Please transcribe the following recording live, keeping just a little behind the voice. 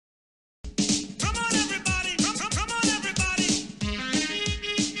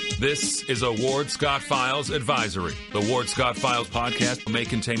This is a Ward Scott Files advisory. The Ward Scott Files podcast may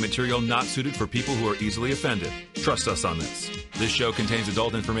contain material not suited for people who are easily offended. Trust us on this. This show contains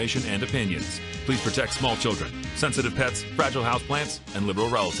adult information and opinions. Please protect small children, sensitive pets, fragile houseplants, and liberal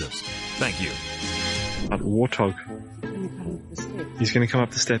relatives. Thank you. A warthog. He's going to come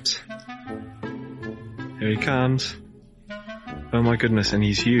up the steps. Here he comes. Oh my goodness, and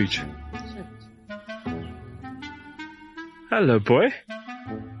he's huge. Hello, boy.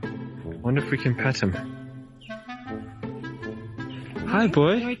 Wonder if we can pet him. Hi,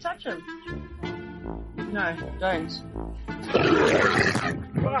 boy. Can we touch him? No, don't.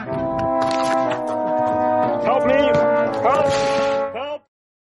 Help me! Help!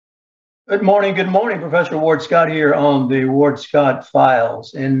 Good morning, Professor Ward Scott here on the Ward Scott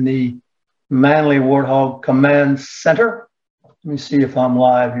Files in the Manly Warthog Command Center. Let me see if I'm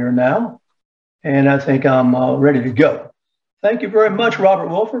live here now. And I think I'm ready to go. Thank you very much, Robert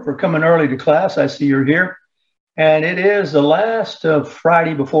Wolfer, for coming early to class. I see you're here. And it is the last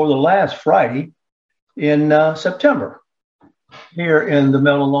Friday before the last Friday in September here in the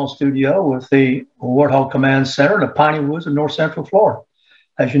Meldon Law Studio with the Warthog Command Center in the Piney Woods of North Central Florida.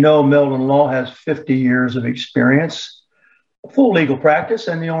 As you know, Meldon Law has 50 years of experience, full legal practice,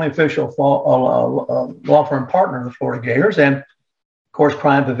 and the only official law firm partner of the Florida Gators. And, of course,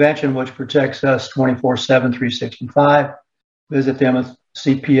 crime prevention, which protects us 24/7, 365. Visit them at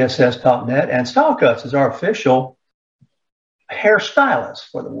cpss.net. And Style Cuts is our official hairstylist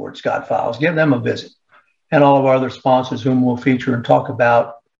for the Ward Scott Files. Give them a visit. And all of our other sponsors whom we'll feature and talk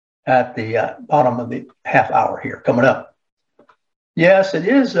about at the bottom of the half hour here coming up. Yes, it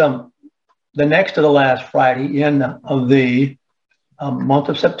is the next to the last Friday in the month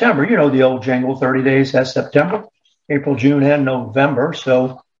of September. You know the old jingle, 30 days has September, April, June, and November.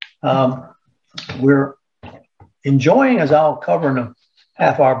 So we're enjoying, as I'll cover in a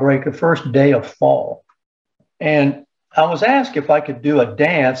half-hour break, the first day of fall. And I was asked if I could do a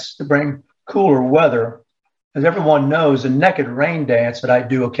dance to bring cooler weather. As everyone knows, the naked rain dance that I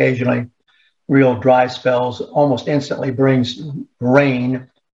do occasionally, real dry spells, almost instantly brings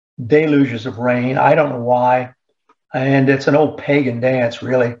rain, deluges of rain. I don't know why. And it's an old pagan dance,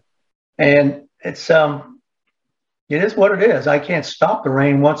 really. And it is what it is. I can't stop the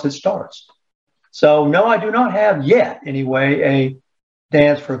rain once it starts. So, no, I do not have yet, anyway, a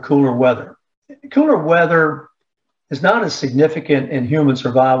dance for cooler weather. Cooler weather is not as significant in human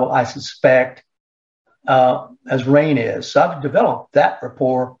survival, I suspect, as rain is. So I've developed that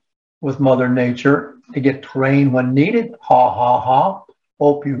rapport with Mother Nature to get rain when needed. Ha, ha, ha.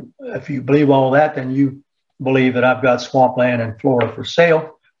 If you believe all that, then you believe that I've got swampland in Florida for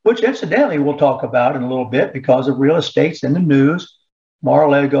sale, which incidentally we'll talk about in a little bit because of real estate's in the news.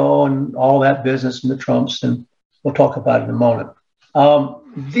 Mar-a-Lago and all that business and the Trumps, and we'll talk about it in a moment.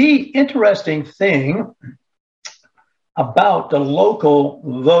 The interesting thing about the local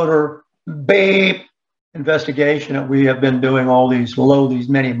voter beep investigation that we have been doing all these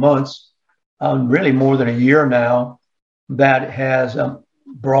many months, really more than a year now, that has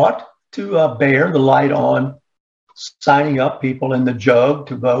brought to bear the light on signing up people in the jug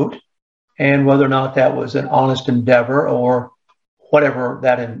to vote and whether or not that was an honest endeavor or whatever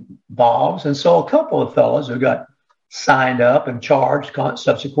that involves. And so a couple of fellows who got signed up and charged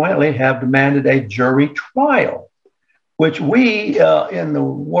subsequently have demanded a jury trial, which we in the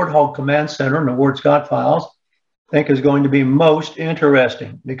Warthog Command Center and the Ward Scott Files think is going to be most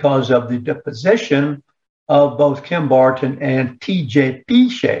interesting because of the deposition of both Kim Barton and T.J.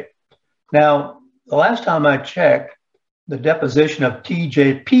 Peashay. Now, the last time I checked, the deposition of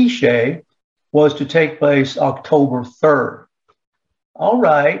T.J. Peashay was to take place October 3rd. All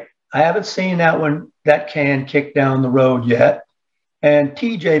right, I haven't seen that can kick down the road yet. And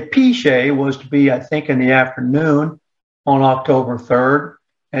T.J. Peashay was to be, I think, in the afternoon on October 3rd,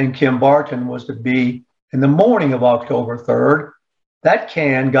 and Kim Barton was to be in the morning of October 3rd. That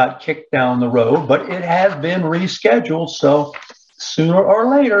can got kicked down the road, but it has been rescheduled, so sooner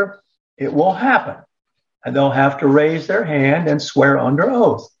or later it will happen. And they'll have to raise their hand and swear under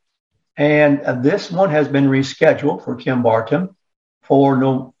oath. And this one has been rescheduled for Kim Barton for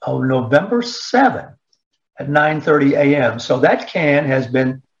November 7th at 9:30 a.m. So that can has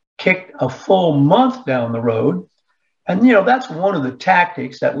been kicked a full month down the road. And, that's one of the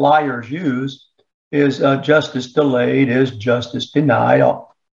tactics that liars use is justice delayed is justice denied.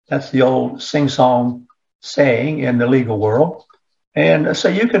 That's the old sing-song saying in the legal world. And so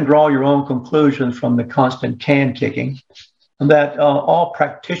you can draw your own conclusions from the constant can kicking that all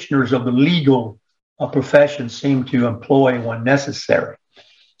practitioners of the legal profession seem to employ when necessary.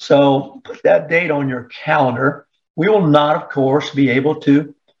 So put that date on your calendar. We will not, of course, be able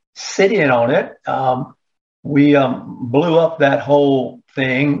to sit in on it. We blew up that whole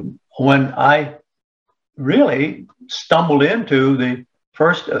thing when I really stumbled into the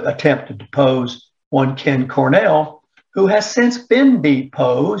first attempt to depose one Ken Cornell, who has since been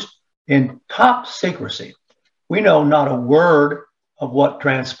deposed in top secrecy. We know not a word of what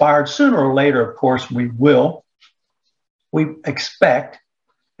transpired. Sooner or later, of course, we will. We expect,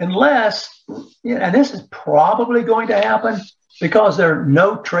 unless, and this is probably going to happen because there are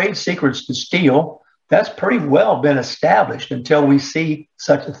no trade secrets to steal. That's pretty well been established until we see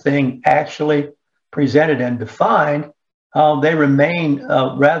such a thing actually presented and defined. They remain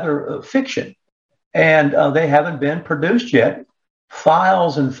rather fiction, and they haven't been produced yet.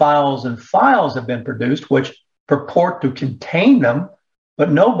 Files and files and files have been produced, which purport to contain them,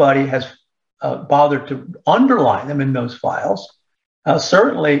 but nobody has bothered to underline them in those files.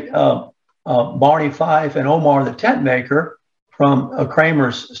 Certainly, Barney Fife and Omar the tent maker from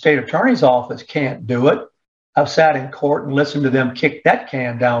Kramer's state attorney's office can't do it. I've sat in court and listened to them kick that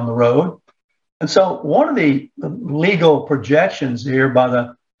can down the road. And so one of the legal projections here by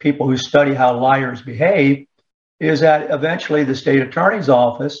the people who study how liars behave is that eventually the state attorney's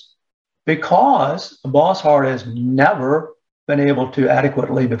office, because Bosshart has never been able to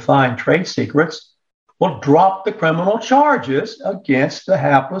adequately define trade secrets, will drop the criminal charges against the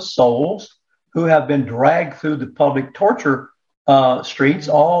hapless souls who have been dragged through the public torture streets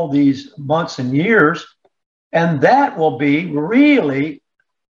all these months and years. And that will be really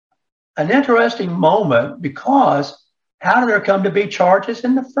an interesting moment, because how did there come to be charges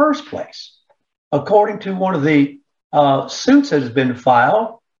in the first place? According to one of the suits that has been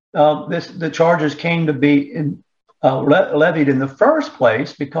filed, the charges came to be levied in the first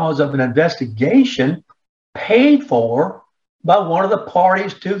place because of an investigation paid for by one of the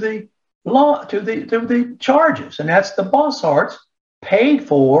parties to the charges, and that's the Bossharts. Paid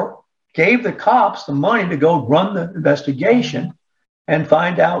for, gave the cops the money to go run the investigation and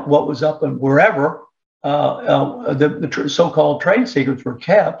find out what was up and wherever the so-called trade secrets were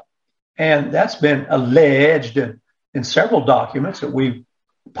kept. And that's been alleged in several documents that we've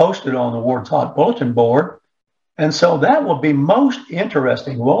posted on the Ward's Hot Bulletin Board. And so that will be most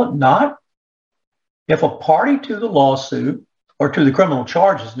interesting, will it not? If a party to the lawsuit, or to the criminal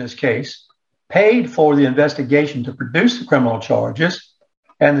charges in this case, paid for the investigation to produce the criminal charges,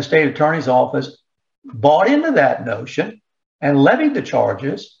 and the state attorney's office bought into that notion and levied the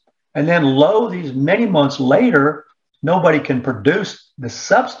charges, and then lo, these many months later, nobody can produce the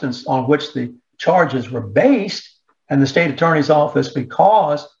substance on which the charges were based, and the state attorney's office,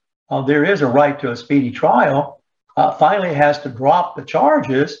 because there is a right to a speedy trial, finally has to drop the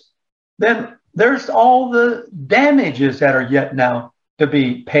charges, then there's all the damages that are yet now to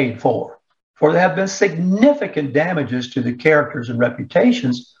be paid for. For there have been significant damages to the characters and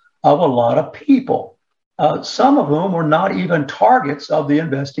reputations of a lot of people, some of whom were not even targets of the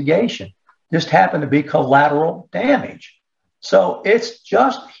investigation, just happened to be collateral damage. So it's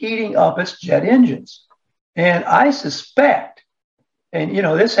just heating up its jet engines. And I suspect, and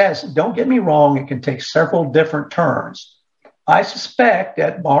don't get me wrong, it can take several different turns. I suspect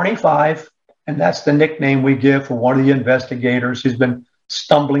that Barney Fife, and that's the nickname we give for one of the investigators who's been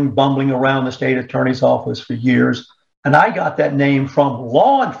bumbling around the state attorney's office for years. And I got that name from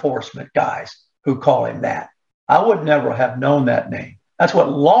law enforcement guys who call him that. I would never have known that name. That's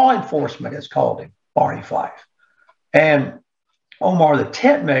what law enforcement has called him, Barney Fife. And Omar the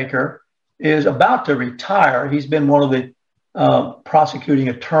tent maker is about to retire. He's been one of the prosecuting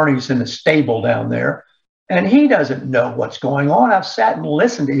attorneys in the stable down there. And he doesn't know what's going on. I've sat and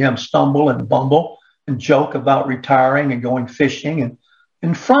listened to him stumble and bumble and joke about retiring and going fishing, and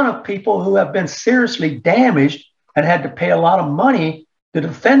in front of people who have been seriously damaged and had to pay a lot of money to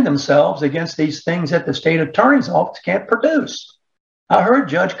defend themselves against these things that the state attorney's office can't produce. I heard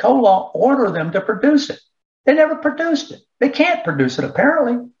Judge Kolaw order them to produce it. They never produced it. They can't produce it,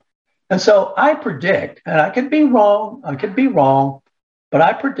 apparently. And so I predict, and I could be wrong, but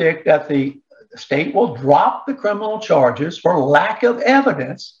I predict that the state will drop the criminal charges for lack of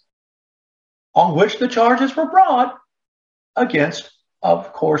evidence on which the charges were brought against,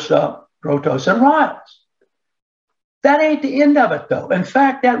 of course, Grotos and Riles. That ain't the end of it, though. In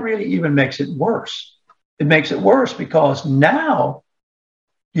fact, that really even makes it worse. It makes it worse because now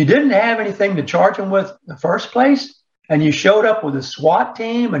you didn't have anything to charge them with in the first place, and you showed up with a SWAT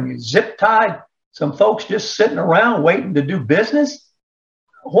team and you zip-tied some folks just sitting around waiting to do business.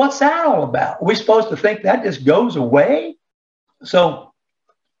 What's that all about? Are we supposed to think that just goes away? So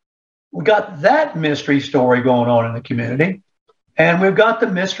we got that mystery story going on in the community, and we've got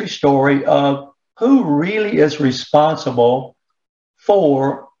the mystery story of who really is responsible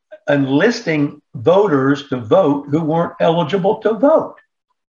for enlisting voters to vote who weren't eligible to vote.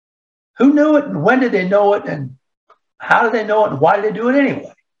 Who knew it, and when did they know it, and how did they know it, and why did they do it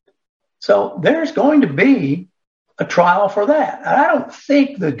anyway? So there's going to be a trial for that. And I don't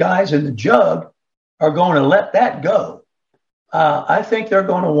think the guys in the jug are going to let that go. I think they're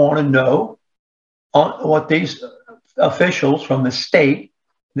going to want to know what these officials from the state,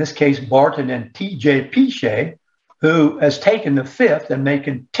 in this case Barton and T.J. Piche, who has taken the fifth and may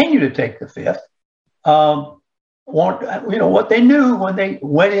continue to take the fifth, what they knew when they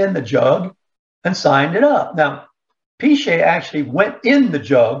went in the jug and signed it up. Now, Piche actually went in the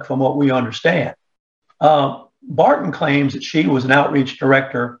jug, from what we understand. Barton claims that she was an outreach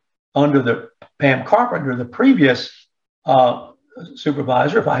director under the Pam Carpenter, the previous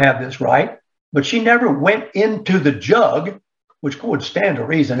supervisor, if I have this right, but she never went into the jug, which would stand to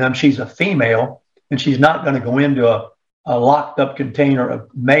reason. She's a female, and she's not going to go into a locked up container of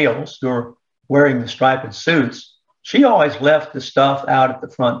males who are wearing the striped suits. She always left the stuff out at the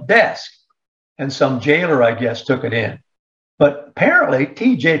front desk, and some jailer, I guess, took it in. But apparently,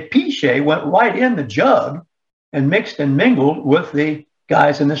 T.J. Piche went right in the jug and mixed and mingled with the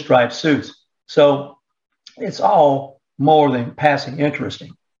guys in the striped suits. So it's all more than passing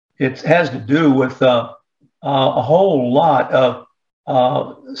interesting. It has to do with a whole lot of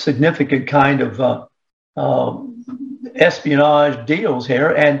significant kind of espionage deals here.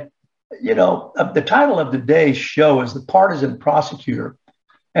 And, the title of today's show is The Partisan Prosecutor.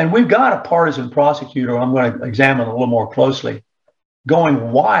 And we've got a partisan prosecutor I'm going to examine a little more closely,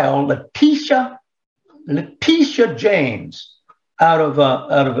 going wild, Letitia James, out of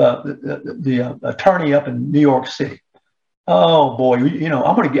the attorney up in New York City. Oh boy,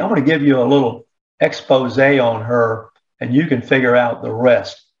 I'm going to give you a little expose on her, and you can figure out the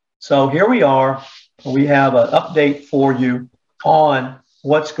rest. So here we are. We have an update for you on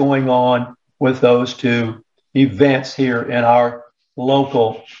what's going on with those two events here in our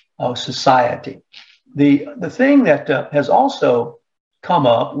local society. The thing that has also come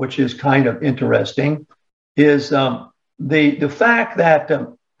up, which is kind of interesting, is the fact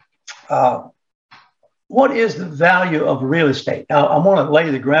that what is the value of real estate? Now, I want to lay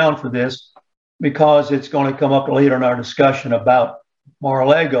the ground for this because it's going to come up later in our discussion about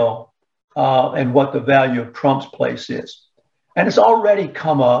Mar-a-Lago and what the value of Trump's place is. And it's already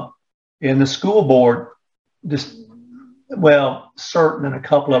come up in the school board. Certain and a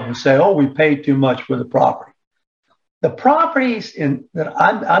couple of them say, oh, we paid too much for the property. The properties that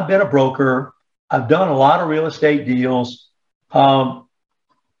I've been a broker, I've done a lot of real estate deals. The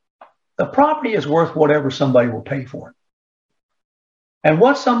property is worth whatever somebody will pay for it. And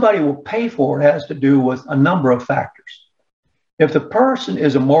what somebody will pay for it has to do with a number of factors. If the person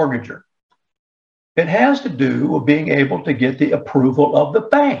is a mortgager, it has to do with being able to get the approval of the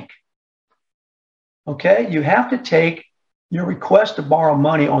bank. Okay, you have to take your request to borrow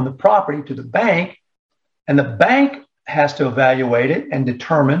money on the property to the bank, and the bank has to evaluate it and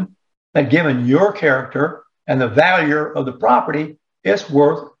determine that given your character and the value of the property, it's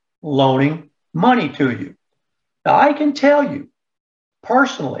worth loaning money to you. Now, I can tell you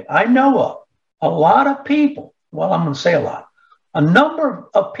personally, I know of a lot of people, well, I'm going to say a number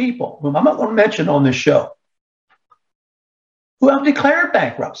of people whom I'm not going to mention on this show, who have declared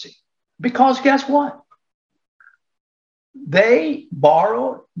bankruptcy because guess what? They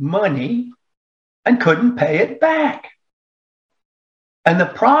borrowed money and couldn't pay it back. And the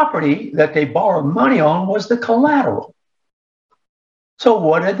property that they borrowed money on was the collateral. So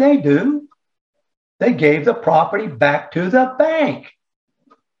what did they do? They gave the property back to the bank.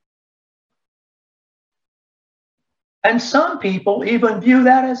 And some people even view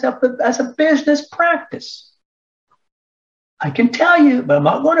that as a business practice. I can tell you, but I'm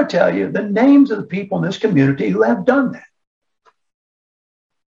not going to tell you the names of the people in this community who have done that.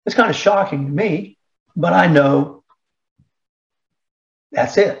 It's kind of shocking to me, but I know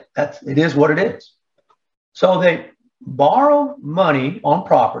that's it. It is what it is. So they borrow money on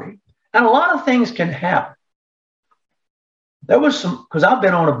property, and a lot of things can happen. There was because I've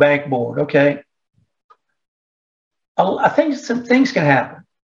been on a bank board, okay? I think some things can happen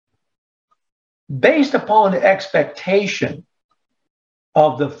based upon the expectation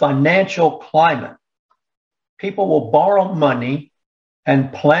of the financial climate. People will borrow money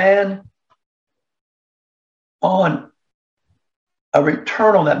and plan on a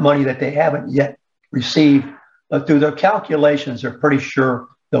return on that money that they haven't yet received, but through their calculations, they're pretty sure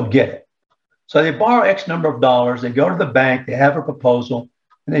they'll get it. So they borrow X number of dollars, they go to the bank, they have a proposal,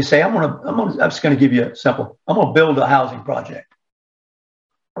 and they say, I'm just going to give you a simple, I'm going to build a housing project,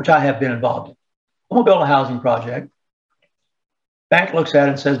 which I have been involved in. I'm going to build a housing project. Bank looks at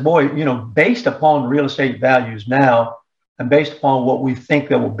it and says, boy, based upon real estate values now and based upon what we think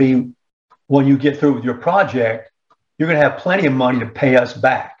there will be when you get through with your project, you're going to have plenty of money to pay us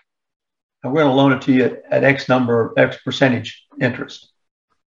back. And we're going to loan it to you at X percentage interest.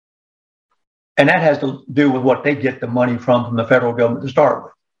 And that has to do with what they get the money from the federal government to start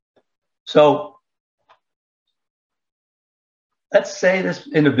with. So let's say this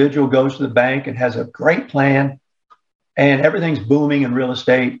individual goes to the bank and has a great plan and everything's booming in real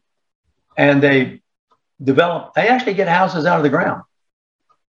estate, and they actually get houses out of the ground.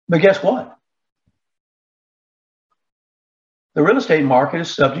 But guess what? The real estate market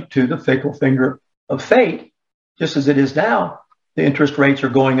is subject to the fickle finger of fate, just as it is now. The interest rates are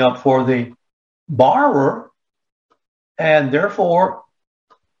going up for the borrower, and therefore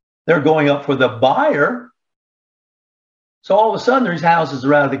they're going up for the buyer. So all of a sudden, these houses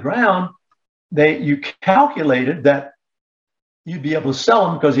are out of the ground. You calculated that you'd be able to sell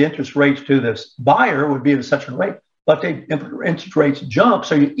them because the interest rates to this buyer would be at such a rate, but the interest rates jump,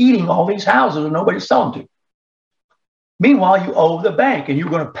 so you're eating all these houses and nobody's selling to. Meanwhile, you owe the bank, and you're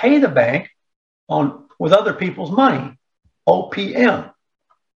going to pay the bank with other people's money, OPM.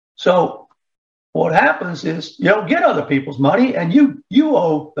 So what happens is you don't get other people's money, and you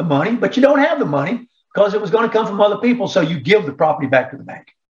owe the money, but you don't have the money because it was going to come from other people, so you give the property back to the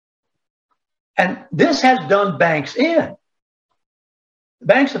bank. And this has done banks in.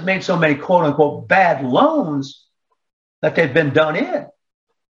 Banks have made so many quote-unquote bad loans that they've been done in.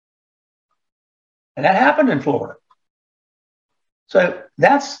 And that happened in Florida. So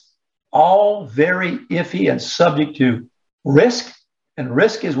that's all very iffy and subject to risk. And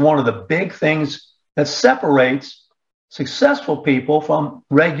risk is one of the big things that separates successful people from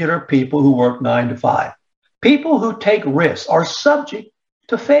regular people who work 9 to 5. People who take risks are subject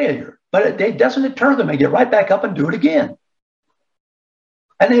to failure, but it doesn't deter them. They get right back up and do it again.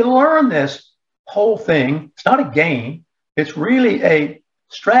 And they learn this whole thing. It's not a game. It's really a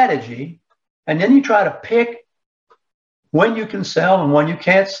strategy. And then you try to pick when you can sell and when you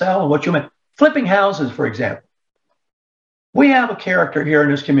can't sell and what you mean. Flipping houses, for example. We have a character here in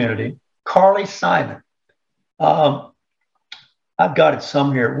this community, Carly Simon. I've got it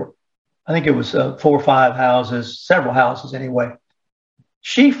some here. I think it was 4 or 5 houses, several houses anyway.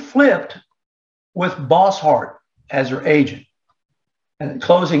 She flipped with Boss Hart as her agent and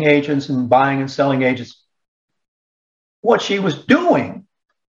closing agents and buying and selling agents. What she was doing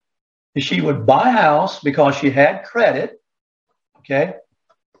is she would buy a house because she had credit, okay?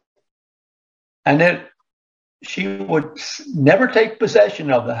 And then she would never take possession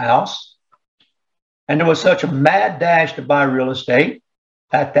of the house. And there was such a mad dash to buy real estate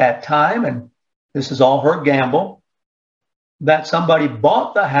at that time, and this is all her gamble, that somebody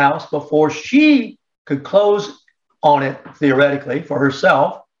bought the house before she could close on it, theoretically, for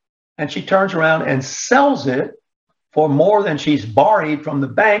herself, and she turns around and sells it for more than she's borrowed from the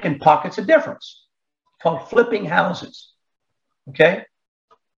bank and pockets a difference. It's called flipping houses, okay?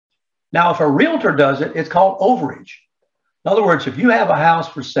 Now, if a realtor does it, it's called overage. In other words, if you have a house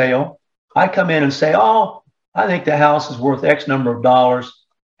for sale, I come in and say, oh, I think the house is worth X number of dollars,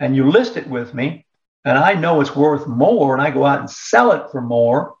 and you list it with me, and I know it's worth more, and I go out and sell it for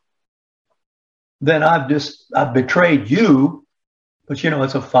more, then I've betrayed you, but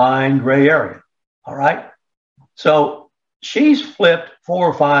it's a fine gray area. All right. So she's flipped 4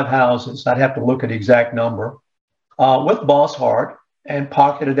 or 5 houses. I'd have to look at the exact number with Boss Hart and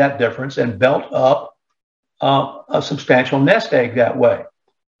pocketed that difference and built up a substantial nest egg that way.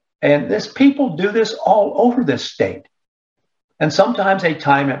 And people do this all over this state. And sometimes they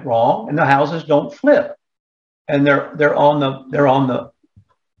time it wrong and the houses don't flip. And they're on the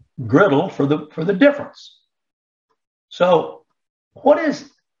griddle for the difference. So let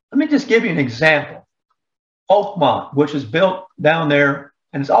me just give you an example. Oakmont, which is built down there,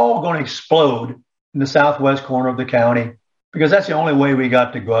 and it's all going to explode in the southwest corner of the county because that's the only way we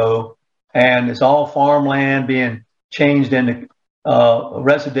got to go. And it's all farmland being changed into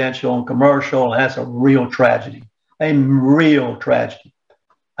residential and commercial, and that's a real tragedy. A real tragedy.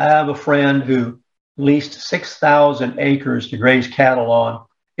 I have a friend who leased 6,000 acres to graze cattle on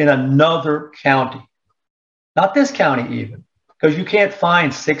in another county. Not this county even, because you can't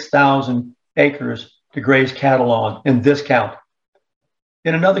find 6,000 acres to graze cattle on in this county.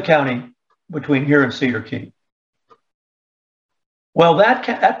 In another county between here and Cedar Key. Well,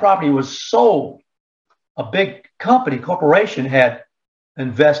 that property was sold. A big corporation had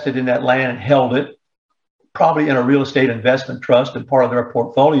invested in that land and held it, probably in a real estate investment trust and part of their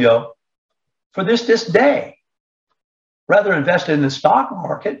portfolio for this day. Rather invested in the stock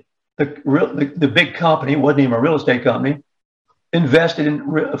market, the big company, wasn't even a real estate company, invested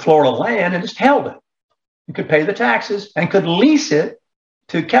in Florida land and just held it. You could pay the taxes and could lease it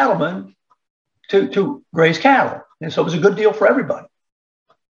to cattlemen to graze cattle. And so it was a good deal for everybody.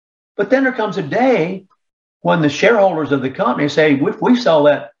 But then there comes a day when the shareholders of the company say, if we sell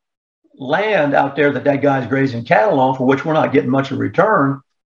that land out there that guy's grazing cattle on, for which we're not getting much of a return,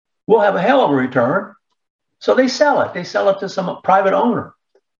 we'll have a hell of a return. So they sell it. They sell it to some private owner.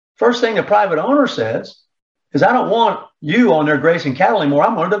 First thing the private owner says is, I don't want you on there grazing cattle anymore.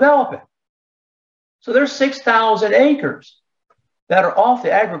 I'm going to develop it. So there's 6,000 acres that are off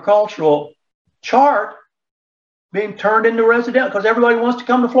the agricultural chart being turned into residential because everybody wants to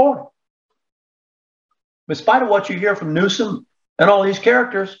come to Florida. In spite of what you hear from Newsom and all these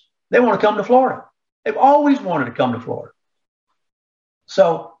characters, they want to come to Florida. They've always wanted to come to Florida.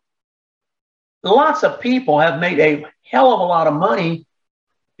 So lots of people have made a hell of a lot of money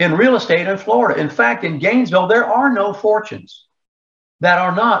in real estate in Florida. In fact, in Gainesville, there are no fortunes that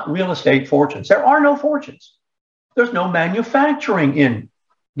are not real estate fortunes. There are no fortunes. There's no manufacturing in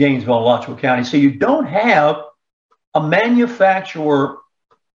Gainesville and Alachua County. So you don't have a manufacturer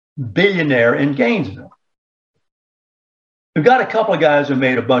billionaire in Gainesville. We've got a couple of guys who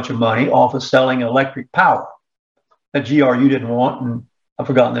made a bunch of money off of selling electric power that GRU didn't want, and I've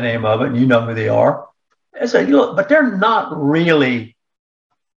forgotten the name of it, and you know who they are. But they're not really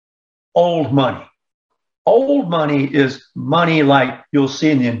old money. Old money is money like you'll see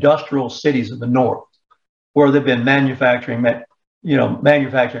in the industrial cities of the North, where they've been manufacturing.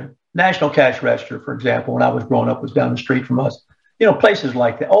 National Cash Register, for example, when I was growing up, was down the street from us. Places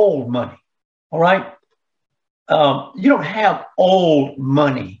like that, old money. All right. You don't have old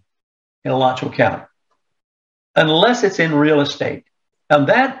money in Alachua County unless it's in real estate. And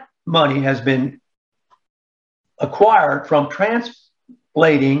that money has been acquired from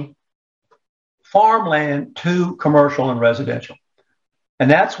translating farmland to commercial and residential.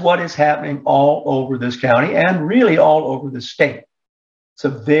 And that's what is happening all over this county and really all over the state. It's a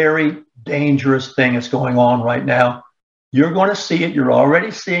very dangerous thing that's going on right now. You're going to see it. You're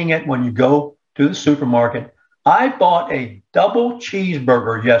already seeing it when you go to the supermarket. I bought a double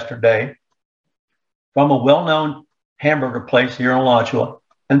cheeseburger yesterday from a well-known hamburger place here in Alachua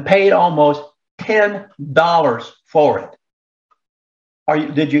and paid almost $10 for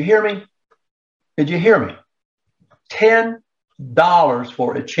it. Did you hear me? Did you hear me? $10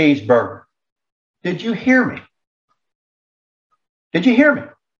 for a cheeseburger. Did you hear me? Did you hear me?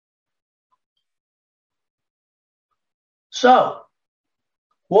 So,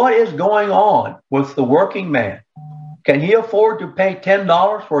 what is going on with the working man? Can he afford to pay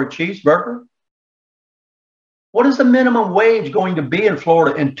 $10 for a cheeseburger? What is the minimum wage going to be in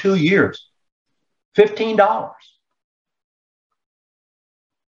Florida in 2 years? $15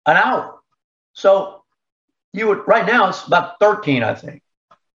 an hour. So right now it's about 13, I think.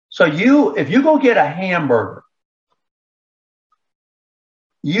 So if you go get a hamburger,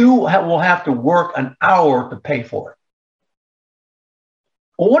 you will have to work an hour to pay for it.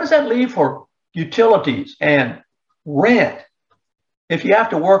 Well, what does that leave for utilities and rent if you have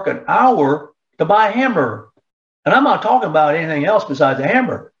to work an hour to buy a hamburger? And I'm not talking about anything else besides a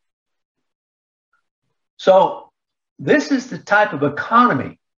hamburger. So this is the type of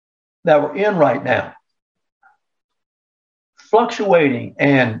economy that we're in right now. Fluctuating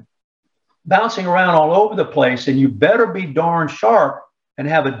and bouncing around all over the place, and you better be darn sharp and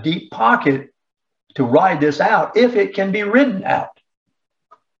have a deep pocket to ride this out if it can be ridden out.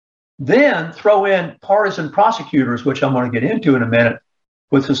 Then throw in partisan prosecutors, which I'm going to get into in a minute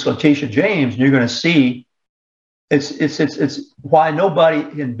with this Letitia James, and you're going to see it's why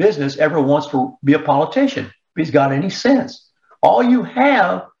nobody in business ever wants to be a politician if he's got any sense. All you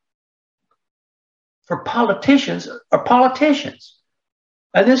have for politicians are politicians.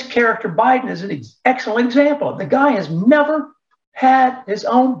 And this character Biden is an excellent example. The guy has never had his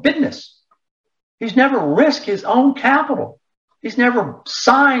own business. He's never risked his own capital. He's never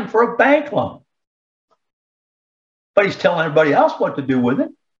signed for a bank loan. But he's telling everybody else what to do with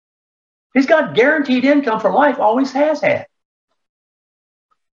it. He's got guaranteed income for life, always has had.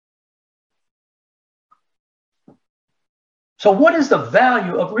 So what is the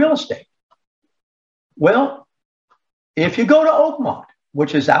value of real estate? Well, if you go to Oakmont,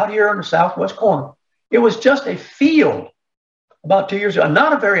 which is out here in the southwest corner, it was just a field about 2 years ago.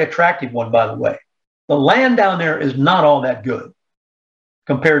 Not a very attractive one, by the way. The land down there is not all that good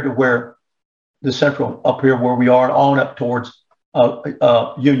compared to where the central up here where we are on up towards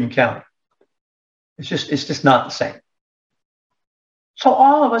Union County. It's just not the same. So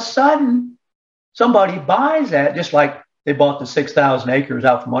all of a sudden, somebody buys that, just like they bought the 6,000 acres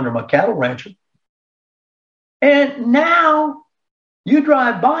out from under my cattle rancher. And now You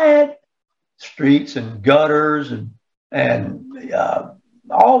drive by it, streets and gutters and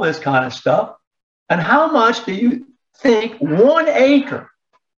all this kind of stuff. And how much do you think 1 acre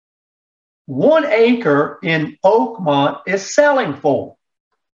in Oakmont is selling for?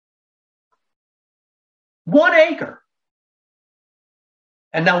 1 acre.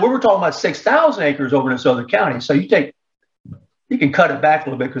 And now we were talking about 6,000 acres over in this other county. So you can cut it back a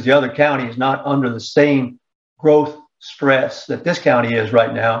little bit because the other county is not under the same growth stress that this county is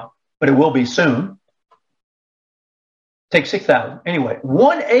right now, but it will be soon. Take 6,000. Anyway,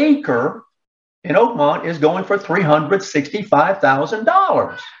 1 acre in Oakmont is going for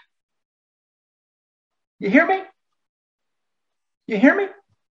 $365,000. You hear me? You hear me?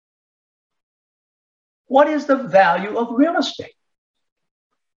 What is the value of real estate?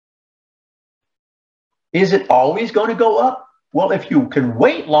 Is it always going to go up? Well, if you can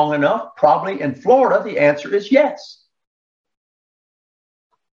wait long enough, probably in Florida, the answer is yes.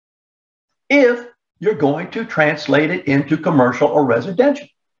 If you're going to translate it into commercial or residential.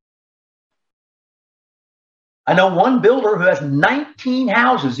 I know one builder who has 19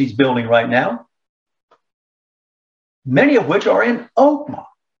 houses he's building right now, many of which are in Oakmont.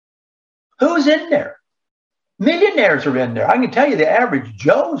 Who's in there? Millionaires are in there. I can tell you the average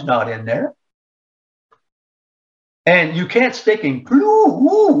Joe's not in there. And you can't stick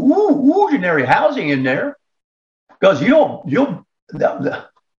inclusionary housing in there because it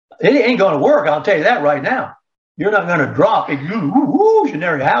ain't going to work. I'll tell you that right now. You're not going to drop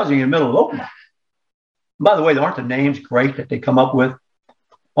inclusionary housing in the middle of Oakmont. By the way, aren't the names great that they come up with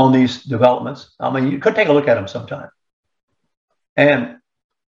on these developments? I mean, you could take a look at them sometime. And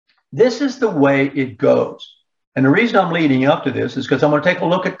this is the way it goes. And the reason I'm leading up to this is because I'm going to take a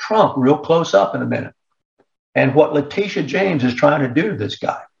look at Trump real close up in a minute and what Letitia James is trying to do to this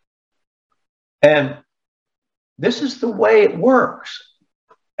guy. And this is the way it works.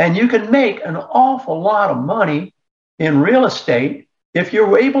 And you can make an awful lot of money in real estate if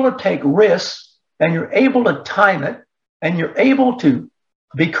you're able to take risks and you're able to time it and you're able to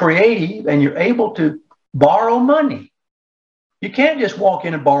be creative and you're able to borrow money. You can't just walk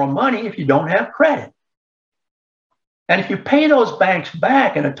in and borrow money if you don't have credit. And if you pay those banks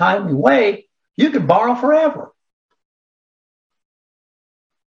back in a timely way, you can borrow forever.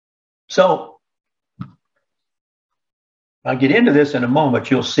 So I'll get into this in a moment.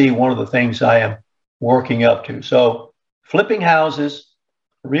 You'll see one of the things I am working up to. So flipping houses,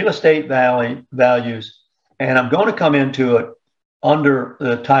 real estate values, and I'm going to come into it under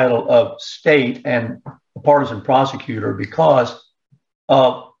the title of state and partisan prosecutor because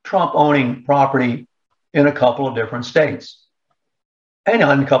of Trump owning property in a couple of different states and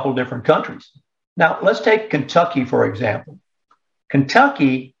in a couple of different countries. Now, let's take Kentucky, for example.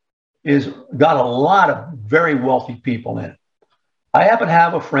 Kentucky is got a lot of very wealthy people in it. I happen to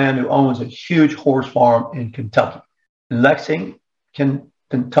have a friend who owns a huge horse farm in Kentucky, Lexington,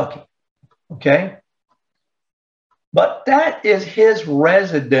 Kentucky. Okay? But that is his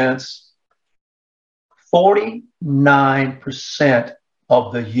residence 49%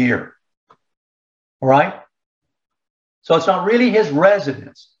 of the year. All right? So it's not really his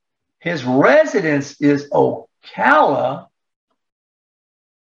residence. His residence is Ocala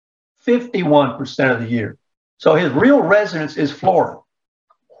 51% of the year. So his real residence is Florida.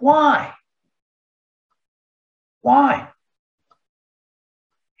 Why? Why?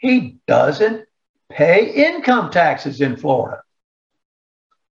 He doesn't pay income taxes in Florida.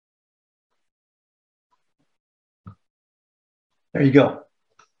 There you go.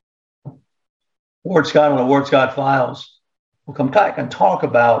 Ward Scott on the Ward Scott Files. We'll come back and talk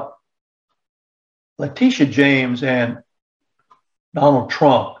about Letitia James and Donald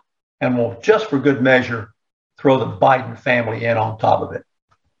Trump, and we'll, just for good measure, throw the Biden family in on top of it.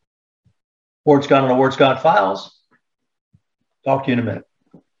 Ward Scott on the Ward Scott Files. Talk to you in a minute.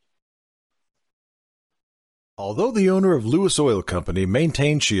 Although the owner of Lewis Oil Company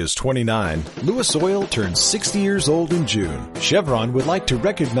maintains she is 29, Lewis Oil turns 60 years old in June. Chevron would like to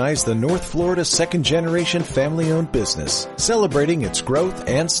recognize the North Florida second-generation family-owned business, celebrating its growth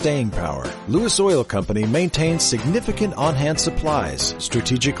and staying power. Lewis Oil Company maintains significant on-hand supplies,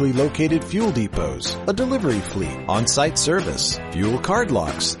 strategically located fuel depots, a delivery fleet, on-site service, fuel card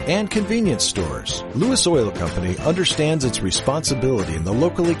locks, and convenience stores. Lewis Oil Company understands its responsibility in the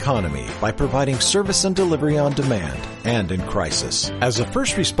local economy by providing service and delivery on demand and in crisis. As a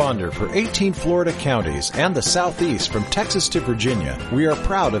first responder for 18 Florida counties and the Southeast from Texas to Virginia, we are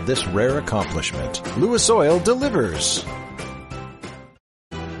proud of this rare accomplishment. Lewis Oil delivers.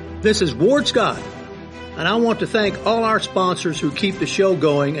 This is Ward Scott, and I want to thank all our sponsors who keep the show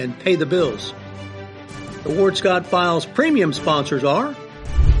going and pay the bills. The Ward Scott Files premium sponsors are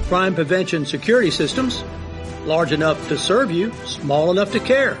Crime Prevention Security Systems, large enough to serve you, small enough to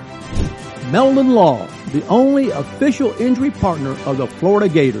care. Meldon Law, the only official injury partner of the Florida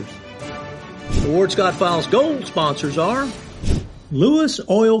Gators. The Ward Scott Files gold sponsors are Lewis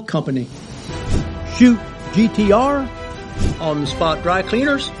Oil Company, Shoot GTR, On the Spot Dry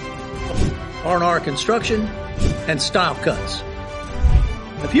Cleaners, R&R Construction, and Style Cuts.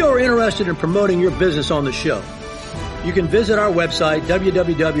 If you are interested in promoting your business on the show, you can visit our website,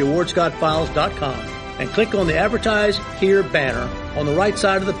 www.wardscottfiles.com, and click on the Advertise Here banner on the right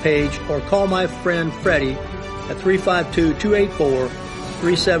side of the page, or call my friend Freddie at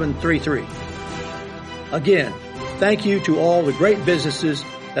 352-284-3733. Again, thank you to all the great businesses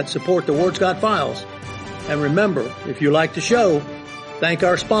that support the Ward Scott Files. And remember, if you like the show, thank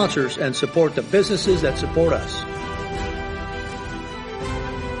our sponsors and support the businesses that support us.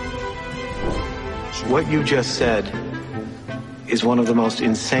 What you just said is one of the most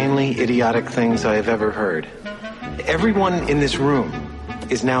insanely idiotic things I have ever heard. Everyone in this room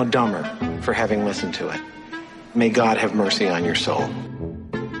is now dumber for having listened to it. May God have mercy on your soul.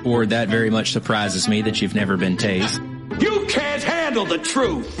 Or that very much surprises me that you've never been tased. You can't handle the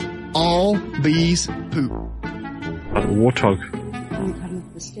truth. All bees poop. A warthog.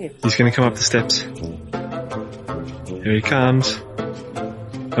 He's going to come up the steps. Here he comes.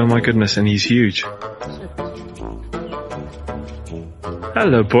 Oh my goodness, and he's huge.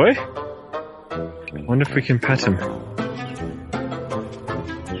 Hello, boy. I wonder if we can pet him.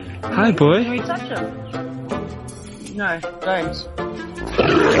 Hi, boy. Can we touch him? No, don't.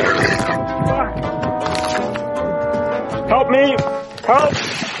 Help me! Help!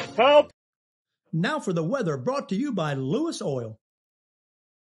 Help! Now for the weather, brought to you by Lewis Oil.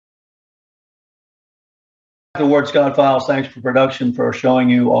 The Ward Scott Files, thanks for production for showing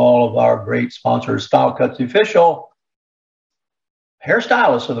you all of our great sponsors. Style Cuts, the official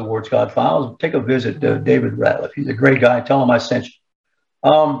hairstylist of the Ward Scott Files. Take a visit to David Ratliff. He's a great guy. Tell him I sent you.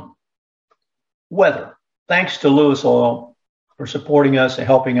 Weather. Thanks to Lewis Oil for supporting us and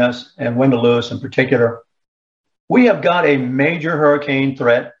helping us, and Wendell Lewis in particular. We have got a major hurricane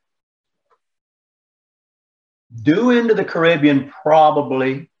threat due into the Caribbean,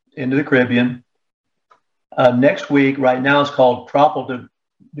 probably into the Caribbean. Next week, right now, it's called Tropical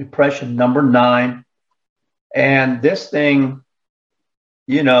Depression number 9. And this thing,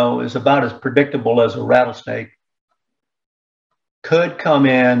 you know, is about as predictable as a rattlesnake. Could come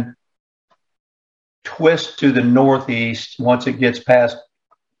in, twist to the northeast once it gets past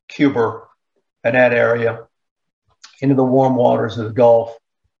Cuba and that area, into the warm waters of the Gulf,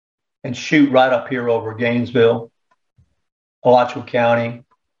 and shoot right up here over Gainesville, Alachua County,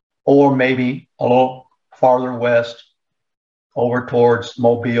 or maybe a little farther west over towards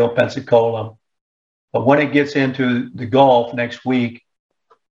Mobile, Pensacola. But when it gets into the Gulf next week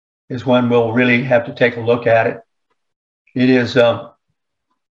is when we'll really have to take a look at it. It is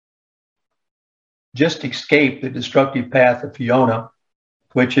just escaped the destructive path of Fiona,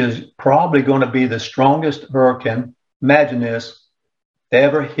 which is probably going to be the strongest hurricane, imagine this, to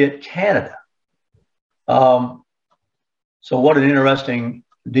ever hit Canada. So what an interesting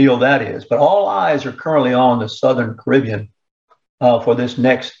deal that is. But all eyes are currently on the Southern Caribbean for this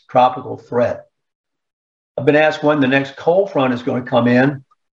next tropical threat. I've been asked when the next cold front is going to come in.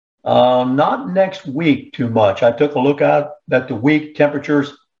 Not next week too much. I took a look at the week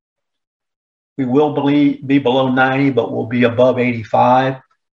temperatures. We will be below 90, but we'll be above 85.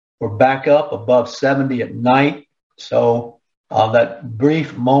 We're back up above 70 at night. So that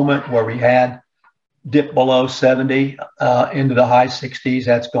brief moment where we had dip below 70 into the high 60s,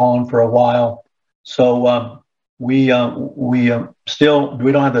 that's gone for a while. So we don't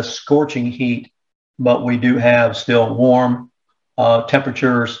have the scorching heat, but we do have still warm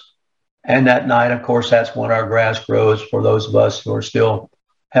temperatures. And that night, of course, that's when our grass grows for those of us who are still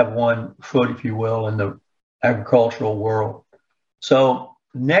have 1 foot, if you will, in the agricultural world. So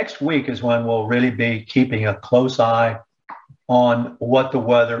next week is when we'll really be keeping a close eye on what the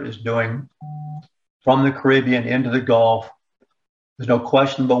weather is doing from the Caribbean into the Gulf. There's no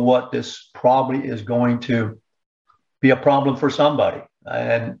question about what this probably is going to be a problem for somebody,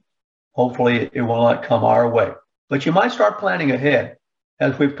 and hopefully it will not come our way. But you might start planning ahead.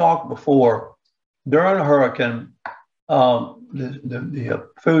 As we've talked before, during a hurricane, the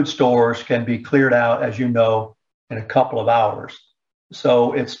food stores can be cleared out, as you know, in a couple of hours.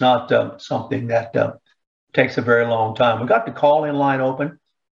 So it's not something that takes a very long time. We got the call-in line open.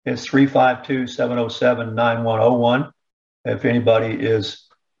 It's 352-707-9101. If anybody is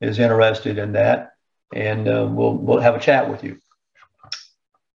interested in that, and we'll have a chat with you.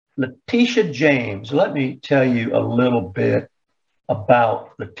 Letitia James. Let me tell you a little bit about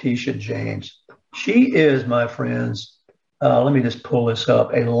Letitia James. She is, my friends, let me just pull this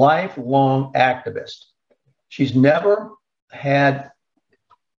up, a lifelong activist. She's never had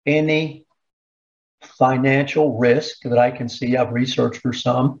any financial risk that I can see. I've researched her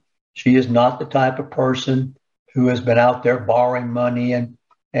some. She is not the type of person who has been out there borrowing money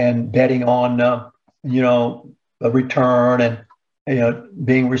and betting on, a return and,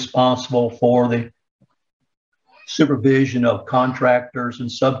 being responsible for the supervision of contractors and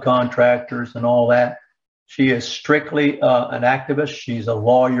subcontractors and all that. She is strictly an activist. She's a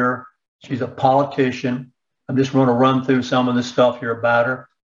lawyer. She's a politician. I'm just going to run through some of the stuff here about her.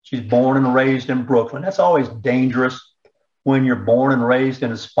 She's born and raised in Brooklyn. That's always dangerous when you're born and raised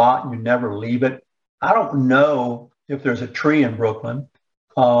in a spot and you never leave it. I don't know if there's a tree in Brooklyn.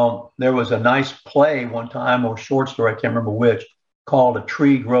 There was a nice play one time, or short story, I can't remember which, called A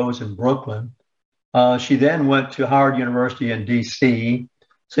Tree Grows in Brooklyn. She then went to Howard University in D.C.,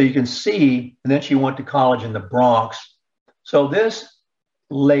 so you can see, and then she went to college in the Bronx. So this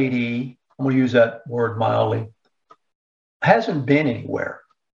lady, I'm going to use that word mildly, hasn't been anywhere.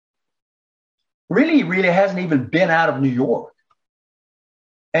 Really hasn't even been out of New York,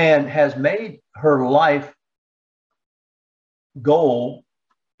 and has made her life goal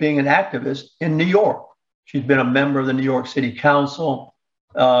being an activist in New York. She's been a member of the New York City Council.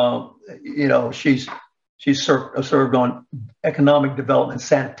 She's served on economic development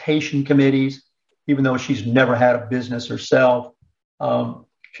sanitation committees, even though she's never had a business herself.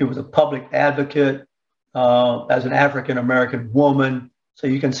 She was a public advocate as an African-American woman. So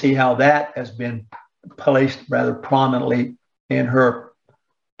you can see how that has been placed rather prominently in her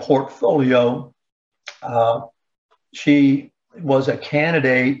portfolio. She was a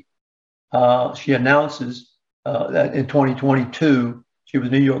candidate. She announces that in 2022, she was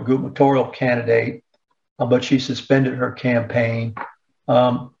New York gubernatorial candidate, but she suspended her campaign.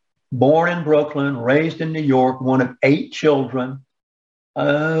 Born in Brooklyn, raised in New York, one of 8 children.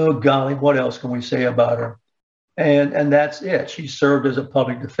 Oh, golly, what else can we say about her? And that's it. She served as a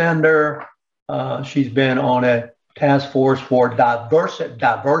public defender. She's been on a task force for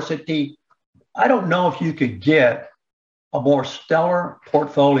diversity. I don't know if you could get a more stellar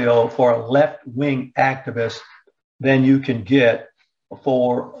portfolio for a left-wing activist than you can get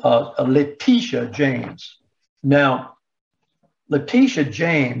for Letitia James. Now, Letitia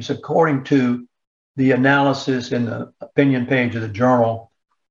James, according to the analysis in the opinion page of the Journal,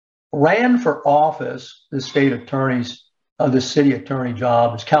 ran for office, the state attorney's, the city attorney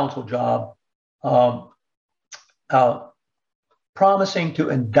job, his council job, promising to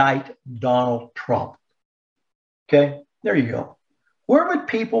indict Donald Trump. Okay, there you go. Where would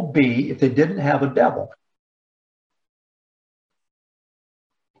people be if they didn't have a devil?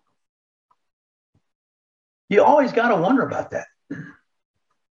 You always got to wonder about that.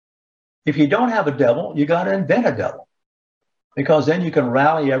 If you don't have a devil, you got to invent a devil, because then you can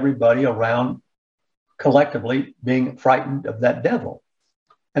rally everybody around collectively being frightened of that devil.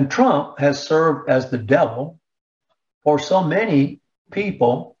 And Trump has served as the devil for so many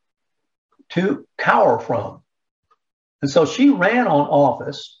people to cower from. And so she ran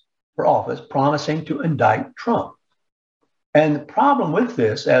for office, promising to indict Trump. And the problem with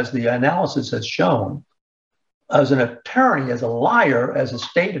this, as the analysis has shown, as an attorney, as a liar, as a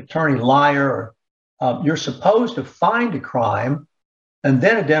state attorney liar, you're supposed to find a crime and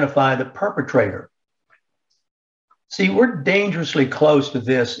then identify the perpetrator. See, we're dangerously close to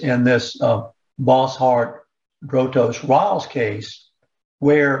this in this Bosshart Grotos Riles case,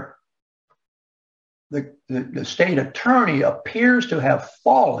 where the state attorney appears to have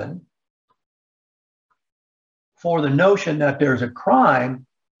fallen for the notion that there's a crime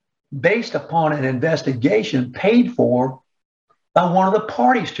based upon an investigation paid for by one of the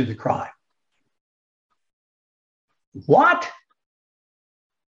parties to the crime. What?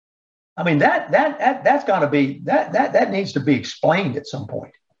 I mean, that's got to be, that needs to be explained at some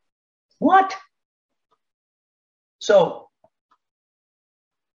point. What? So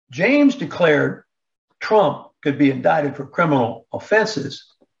James declared Trump could be indicted for criminal offenses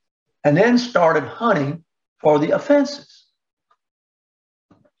and then started hunting for the offenses.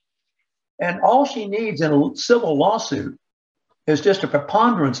 And all she needs in a civil lawsuit is just a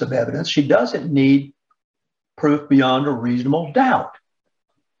preponderance of evidence. She doesn't need proof beyond a reasonable doubt.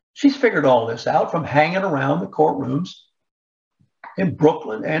 She's figured all this out from hanging around the courtrooms in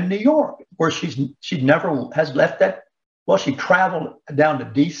Brooklyn and New York, where she never has left that. Well, she traveled down to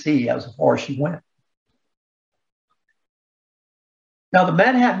D.C. as far as she went. Now, the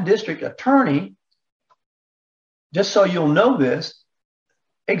Manhattan District Attorney, just so you'll know this,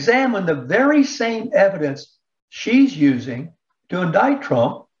 examine the very same evidence she's using to indict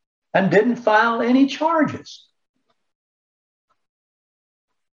Trump and didn't file any charges.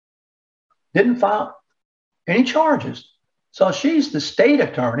 Didn't file any charges. So she's the state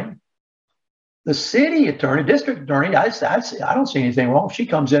attorney, the city attorney, district attorney. I don't see anything wrong. She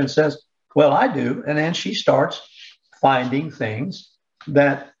comes in and says, well, I do. And then she starts finding things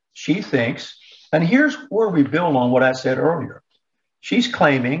that she thinks. And here's where we build on what I said earlier. She's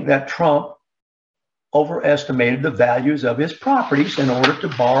claiming that Trump overestimated the values of his properties in order to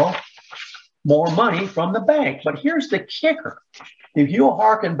borrow more money from the bank. But here's the kicker. If you'll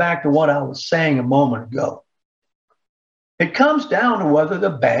hearken back to what I was saying a moment ago, it comes down to whether the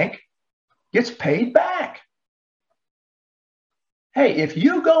bank gets paid back. Hey, if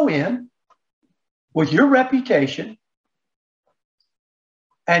you go in with your reputation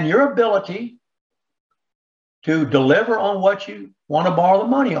and your ability to deliver on what you want to borrow the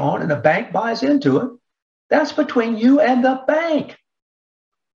money on, and the bank buys into it, that's between you and the bank.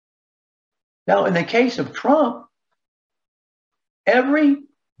 Now, in the case of Trump,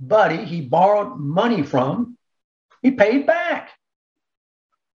 everybody he borrowed money from, he paid back.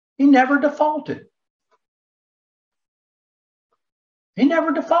 He never defaulted. He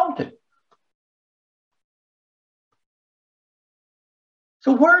never defaulted.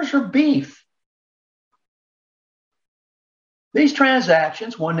 So where's your beef? These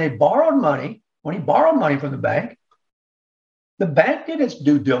transactions, when he borrowed money from the bank did its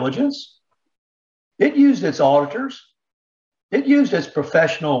due diligence. It used its auditors. It used its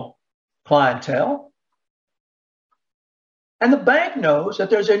professional clientele. And the bank knows that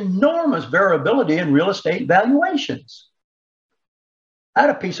there's enormous variability in real estate valuations. I had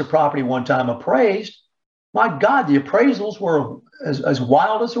a piece of property one time appraised. My God, the appraisals were as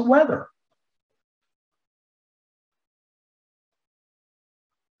wild as the weather.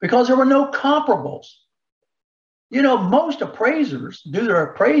 Because there were no comparables. You know, most appraisers do their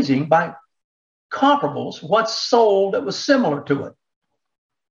appraising by comparables, what's sold that was similar to it.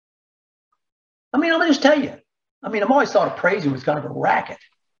 I mean, let me just tell you. I mean, I've always thought appraising was kind of a racket.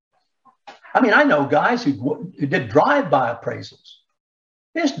 I mean, I know guys who did drive-by appraisals.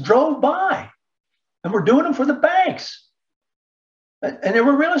 They just drove by, and were doing them for the banks. And they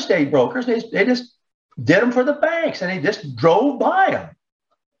were real estate brokers. They just did them for the banks, and they just drove by them.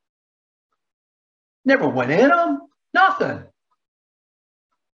 Never went in them, nothing.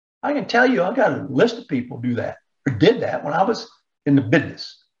 I can tell you, I've got a list of people who do that, or did that when I was in the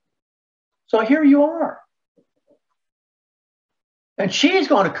business. So here you are. And she's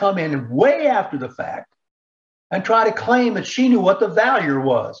going to come in way after the fact and try to claim that she knew what the value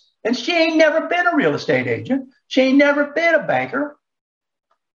was. And she ain't never been a real estate agent. She ain't never been a banker.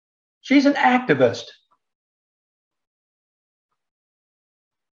 She's an activist.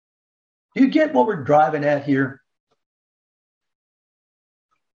 Do you get what we're driving at here?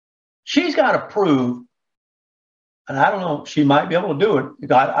 She's got to prove, and I don't know, she might be able to do it.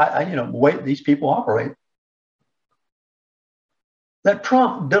 The way these people operate, that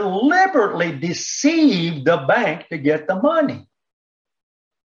Trump deliberately deceived the bank to get the money.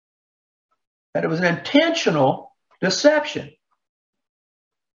 That it was an intentional deception.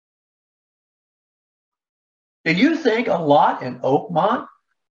 Do you think a lot in Oakmont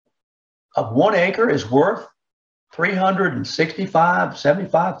of 1 acre is worth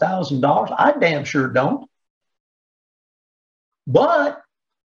 $365,000, $75,000? I damn sure don't. But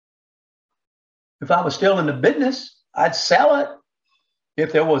if I was still in the business, I'd sell it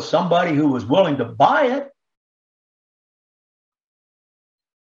if there was somebody who was willing to buy it,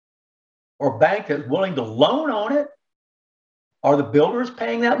 or a bank that's willing to loan on it. Are the builders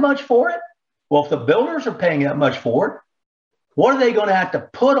paying that much for it? Well, if the builders are paying that much for it, what are they going to have to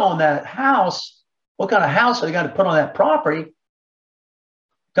put on that house? What kind of house are they going to put on that property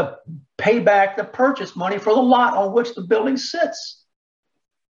to pay back the purchase money for the lot on which the building sits?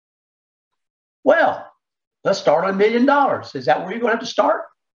 Well, let's start on $1 million. Is that where you're going to have to start?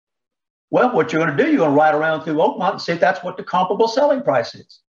 Well, what you're going to do, you're going to ride around through Oakmont and see if that's what the comparable selling price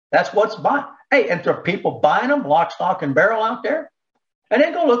is. That's what's buying. Hey, and if there are people buying them, lock, stock, and barrel out there, and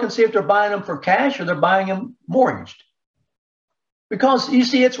then go look and see if they're buying them for cash or they're buying them mortgaged. Because, you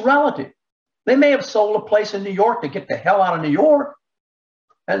see, it's relative. They may have sold a place in New York to get the hell out of New York,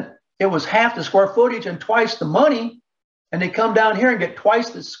 and it was half the square footage and twice the money, and they come down here and get twice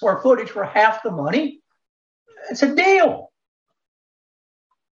the square footage for half the money. It's a deal.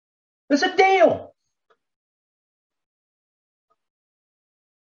 It's a deal.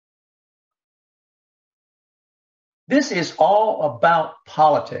 This is all about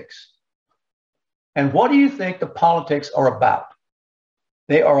politics. And what do you think the politics are about?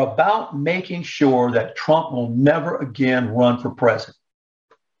 They are about making sure that Trump will never again run for president.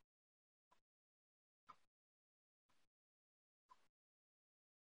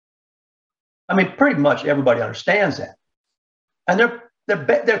 I mean, pretty much everybody understands that. And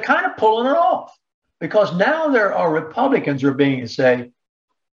they're kind of pulling it off, because now there are Republicans who are beginning to say,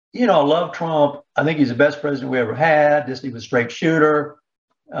 you know, I love Trump. I think he's the best president we ever had. He was a straight shooter.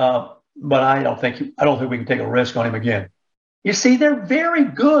 But I don't think we can take a risk on him again. You see, they're very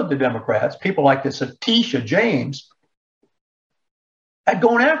good, the Democrats, people like this Letitia James, at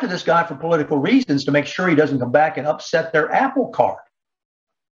going after this guy for political reasons to make sure he doesn't come back and upset their apple cart,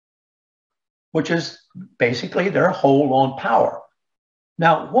 which is basically their hold on power.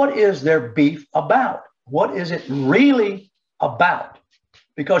 Now, what is their beef about? What is it really about?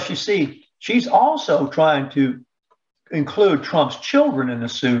 Because you see, she's also trying to include Trump's children in the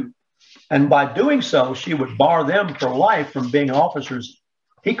suit. And by doing so, she would bar them for life from being officers.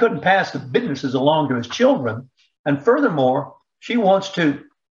 He couldn't pass the businesses along to his children. And furthermore, she wants to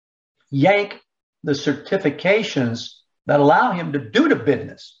yank the certifications that allow him to do the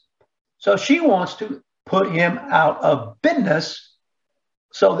business. So she wants to put him out of business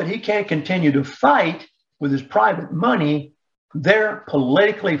so that he can't continue to fight with his private money their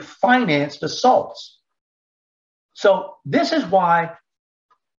politically financed assaults. So this is why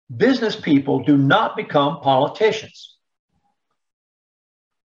business people do not become politicians.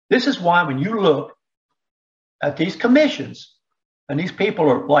 This is why when you look at these commissions, and these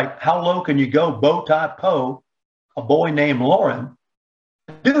people are like, how low can you go? Bow Tie Poe, a boy named Lauren,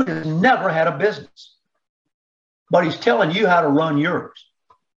 dude has never had a business, but he's telling you how to run yours.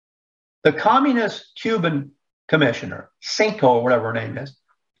 The communist Cuban commissioner, Cinco, or whatever her name is,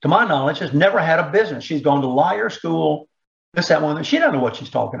 to my knowledge, has never had a business. She's gone to lawyer school, this, that, one. She doesn't know what she's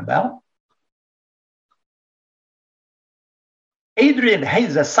talking about. Adrian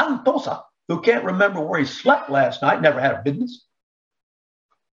Jesus Santosa, who can't remember where he slept last night, never had a business.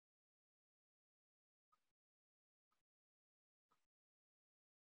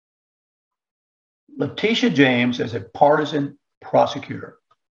 Letitia James is a partisan prosecutor.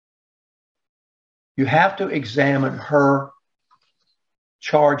 You have to examine her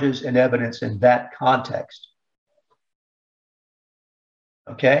charges and evidence in that context.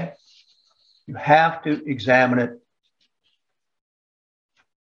 Okay? You have to examine it.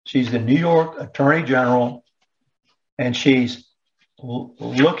 She's the New York Attorney General, and she's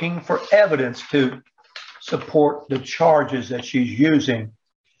looking for evidence to support the charges that she's using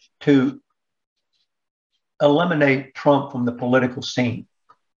to eliminate Trump from the political scene.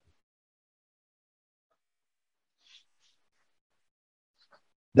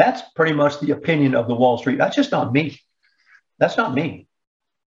 That's pretty much the opinion of the Wall Street. That's just not me. That's not me.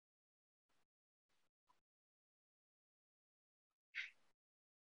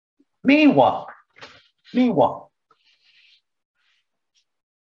 Meanwhile, the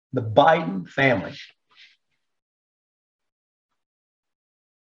Biden family.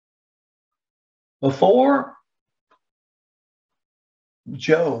 Before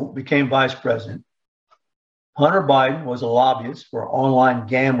Joe became vice president, Hunter Biden was a lobbyist for an online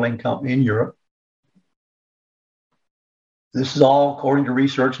gambling company in Europe. This is all according to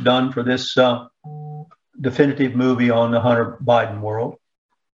research done for this definitive movie on the Hunter Biden world.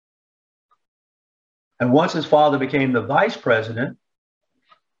 And once his father became the vice president,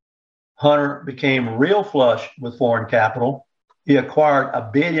 Hunter became real flush with foreign capital. He acquired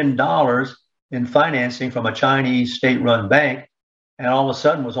 $1 billion in financing from a Chinese state-run bank, and all of a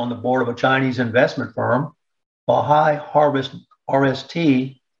sudden was on the board of a Chinese investment firm, Baha'i Harvest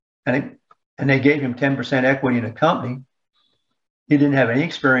RST, and they gave him 10% equity in the company. He didn't have any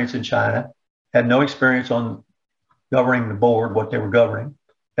experience in China, had no experience on governing the board, what they were governing,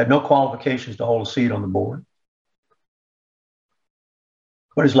 had no qualifications to hold a seat on the board.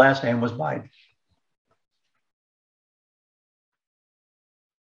 But his last name was Biden.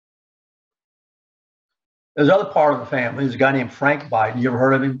 There's another part of the family. There's a guy named Frank Biden. You ever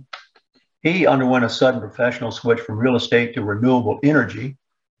heard of him? He underwent a sudden professional switch from real estate to renewable energy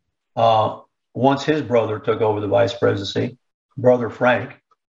once his brother took over the vice presidency, brother Frank.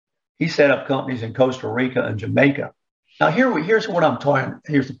 He set up companies in Costa Rica and Jamaica. Now, here's what I'm talking.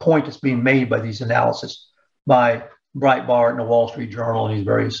 Here's the point that's being made by these analysis by Breitbart and the Wall Street Journal and these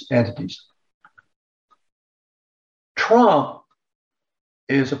various entities. Trump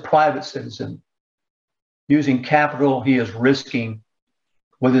is a private citizen using capital he is risking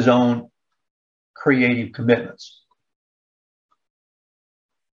with his own creative commitments.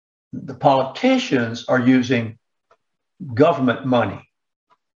 The politicians are using government money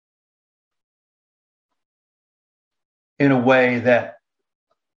in a way that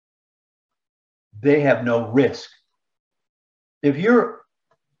they have no risk. If you're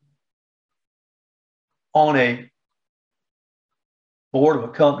on a board of a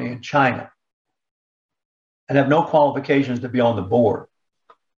company in China and have no qualifications to be on the board,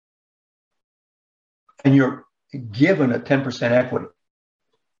 and you're given a 10% equity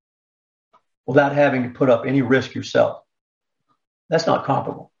without having to put up any risk yourself, that's not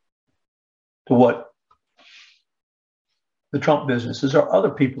comparable to what the Trump businesses or other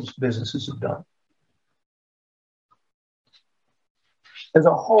people's businesses have done. There's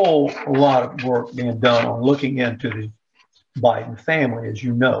a whole lot of work being done on looking into the Biden family, as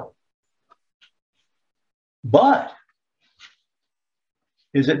you know. But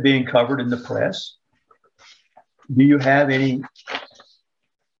is it being covered in the press? Do you have any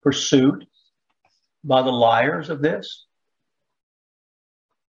pursuit by the liars of this?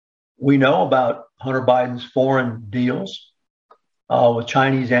 We know about Hunter Biden's foreign deals with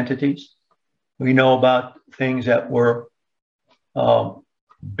Chinese entities. We know about things that were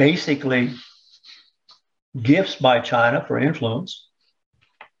basically gifts by China for influence.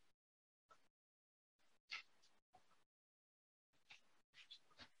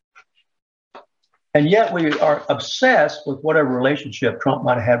 And yet we are obsessed with whatever relationship Trump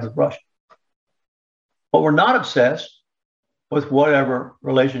might have had with Russia. But we're not obsessed with whatever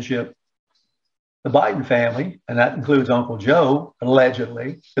relationship the Biden family, and that includes Uncle Joe,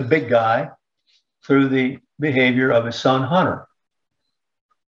 allegedly, the big guy, through the behavior of his son Hunter.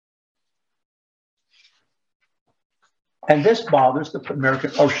 And this bothers the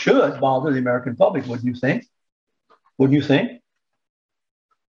American, or should bother the American public, wouldn't you think? Wouldn't you think?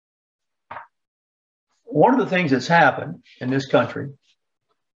 One of the things that's happened in this country,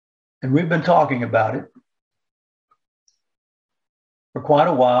 and we've been talking about it for quite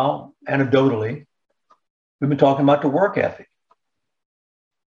a while, anecdotally, we've been talking about the work ethic.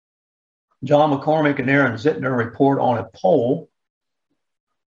 John McCormick and Aaron Zittner report on a poll.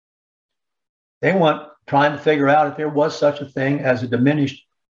 They went trying to figure out if there was such a thing as a diminished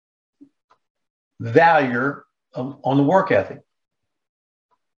value on the work ethic.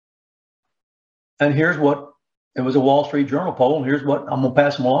 And here's what, it was a Wall Street Journal poll, and here's what, I'm going to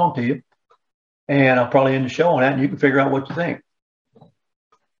pass them along to you. And I'll probably end the show on that, and you can figure out what you think.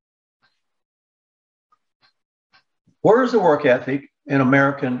 Where is the work ethic in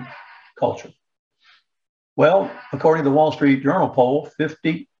American culture? Well, according to the Wall Street Journal poll,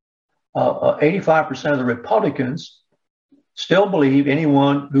 85% of the Republicans still believe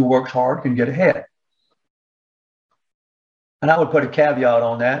anyone who works hard can get ahead. And I would put a caveat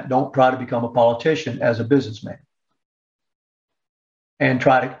on that. Don't try to become a politician as a businessman and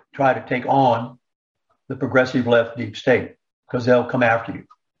try to take on the progressive left deep state, because they'll come after you.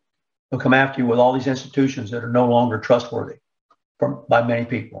 They'll come after you with all these institutions that are no longer trustworthy by many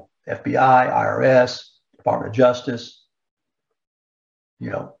people. FBI, IRS, Department of Justice,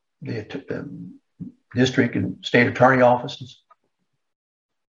 the district and state attorney offices.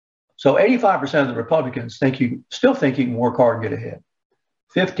 So 85% of the Republicans still think you can work hard and get ahead.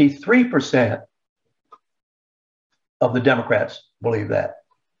 53% of the Democrats believe that.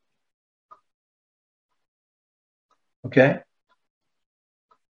 Okay?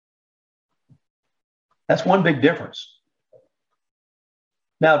 That's one big difference.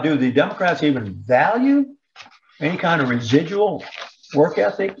 Now, do the Democrats even value any kind of residual work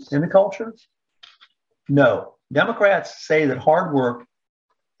ethic in the culture? No. Democrats say that hard work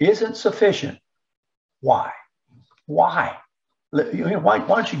isn't sufficient. Why? Why? Why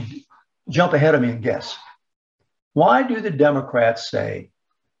don't you jump ahead of me and guess? Why do the Democrats say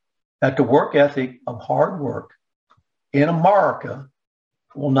that the work ethic of hard work in America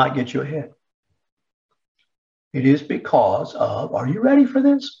will not get you ahead? It is because of, are you ready for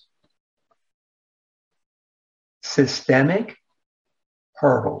this? Systemic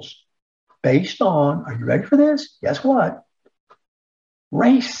hurdles based on, are you ready for this? Guess what?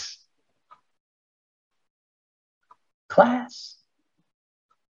 Race, class.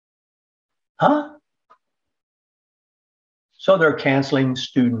 Huh? So they're canceling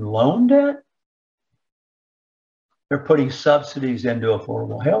student loan debt. They're putting subsidies into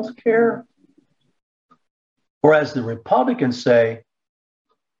affordable health care. Whereas the Republicans say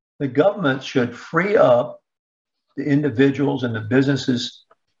the government should free up the individuals and the businesses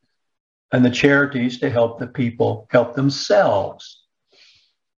and the charities to help the people help themselves.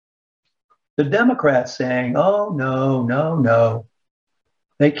 The Democrats saying, oh, no.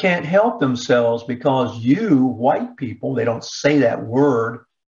 They can't help themselves because you, white people, they don't say that word,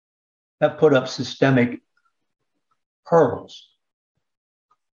 have put up systemic hurdles.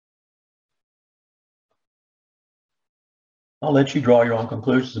 I'll let you draw your own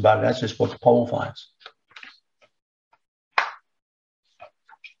conclusions about it. That's just what the poll finds.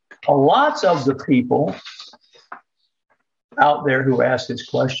 Lots of the people out there who asked this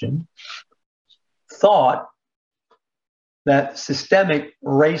question thought that systemic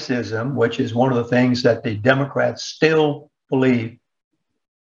racism, which is one of the things that the Democrats still believe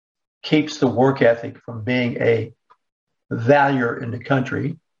keeps the work ethic from being a value in the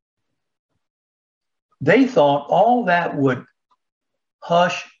country, they thought all that would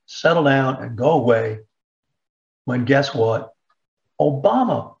hush, settle down, and go away when, guess what?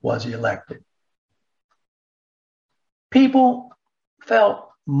 Obama was elected. People felt,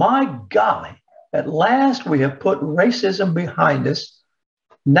 my golly, at last we have put racism behind us.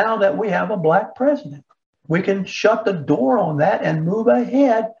 Now that we have a black president, we can shut the door on that and move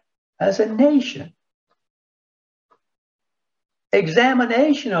ahead as a nation.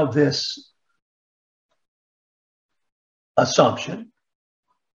 Examination of this assumption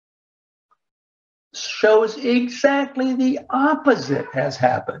shows exactly the opposite has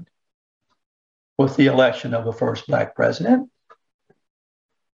happened with the election of the first black president.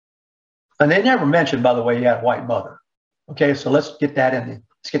 And they never mentioned, by the way, he had a white mother. Okay, so let's get that in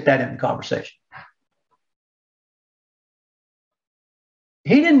the conversation.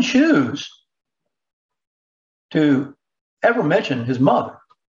 He didn't choose to ever mention his mother.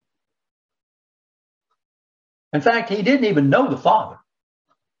 In fact, he didn't even know the father.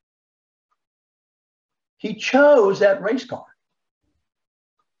 He chose that race card.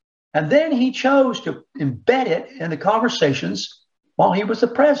 And then he chose to embed it in the conversations while he was the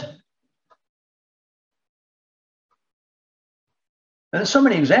president. And there's so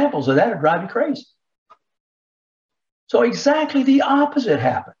many examples of that that drive you crazy. So exactly the opposite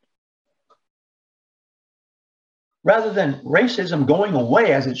happened. Rather than racism going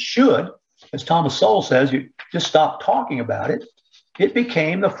away as it should, as Thomas Sowell says, you just stop talking about it, it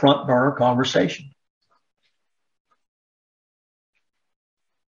became the front burner conversation.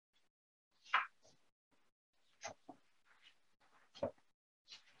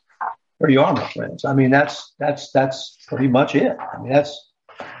 There you are, my friends. I mean, that's pretty much it. I mean,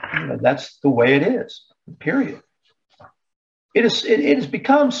 that's the way it is. Period. It has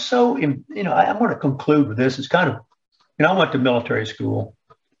become so. I'm going to conclude with this. It's kind of, I went to military school,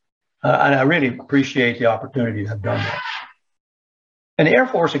 and I really appreciate the opportunity to have done that. And the Air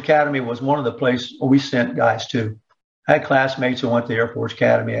Force Academy was one of the places we sent guys to. I had classmates who went to the Air Force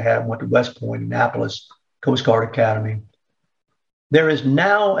Academy. I went to West Point, Annapolis, Coast Guard Academy. There is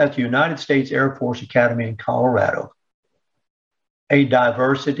now at the United States Air Force Academy in Colorado a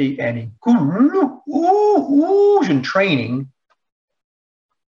diversity and inclusion training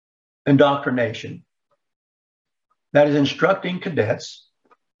indoctrination that is instructing cadets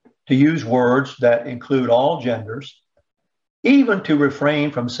to use words that include all genders, even to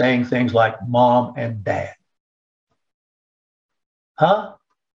refrain from saying things like mom and dad.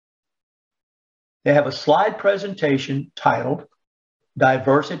 They have a slide presentation titled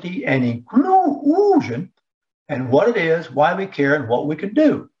Diversity and Inclusion, and what it is, why we care, and what we can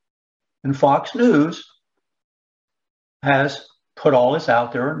do. And Fox News has put all this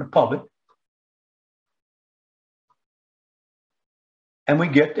out there in the public. And we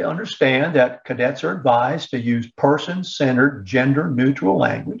get to understand that cadets are advised to use person-centered, gender-neutral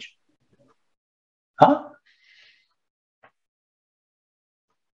language.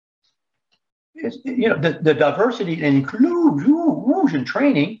 The diversity and inclusion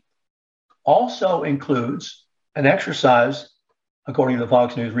training also includes an exercise, according to the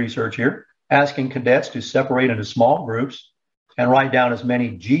Fox News research here, asking cadets to separate into small groups and write down as many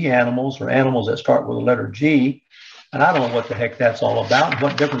G animals or animals that start with the letter G. And I don't know what the heck that's all about.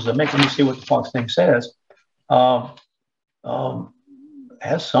 What difference does it make? Let me see what the Fox thing says. Has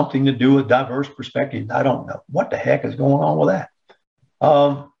something to do with diverse perspectives. I don't know. What the heck is going on with that?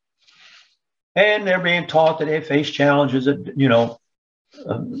 And they're being taught that they face challenges that,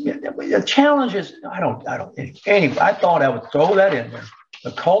 challenges. Anyway, I thought I would throw that in there.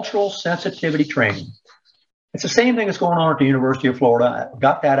 The cultural sensitivity training. It's the same thing that's going on at the University of Florida. I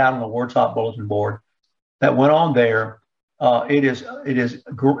got that out on the Ward Top bulletin board that went on there. It is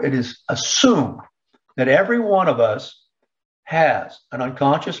assumed that every one of us has an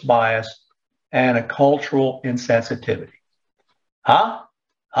unconscious bias and a cultural insensitivity.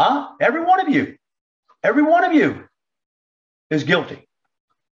 Every one of you is guilty.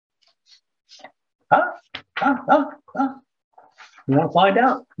 You want to find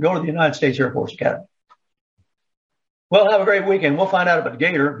out? Go to the United States Air Force Academy. Well, have a great weekend. We'll find out about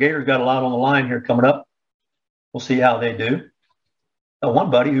Gator. Gator's got a lot on the line here coming up. We'll see how they do.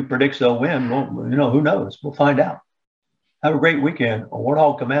 One buddy who predicts they'll win, well, who knows? We'll find out. Have a great weekend.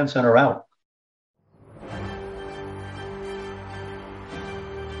 Warthog Command Center out.